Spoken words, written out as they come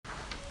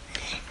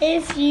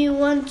If you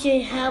want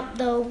to help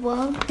the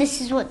world,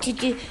 this is what to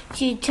do.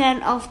 To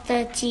turn off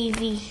the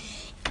TV.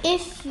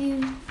 If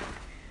you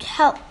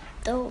help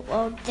the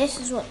world, this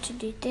is what to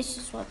do. This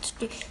is what to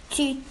do.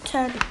 To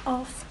turn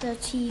off the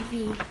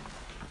TV.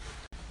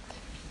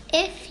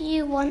 If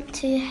you want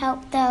to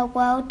help the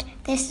world,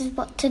 this is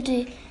what to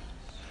do.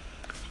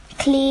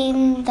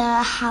 Clean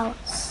the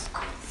house.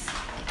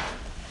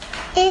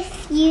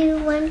 If you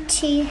want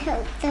to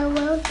help the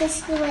world,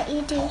 this is what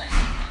you do.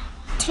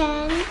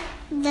 Turn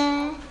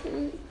the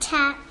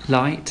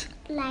light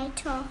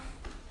off.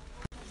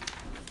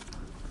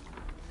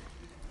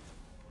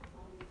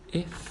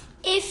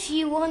 If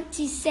you want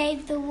to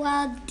save the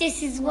world,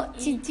 this is what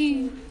to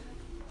do.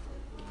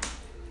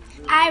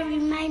 I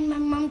remind my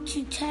mum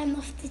to turn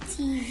off the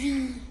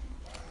TV.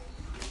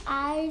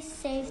 I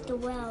save the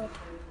world.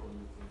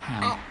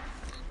 How?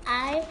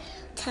 I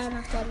turn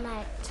off the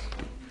light.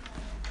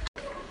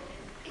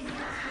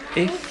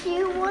 If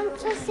you want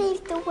to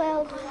save the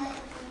world,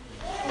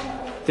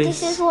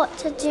 this is what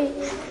to do.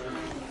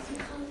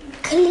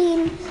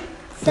 Clean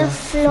the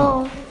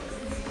floor.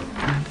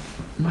 And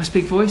my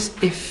big voice,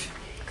 if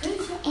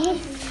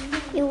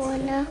you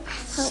want to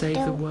save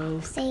the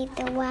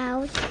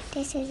world,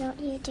 this is what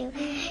you do.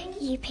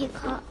 You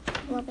pick up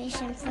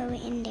rubbish and throw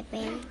it in the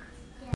bin.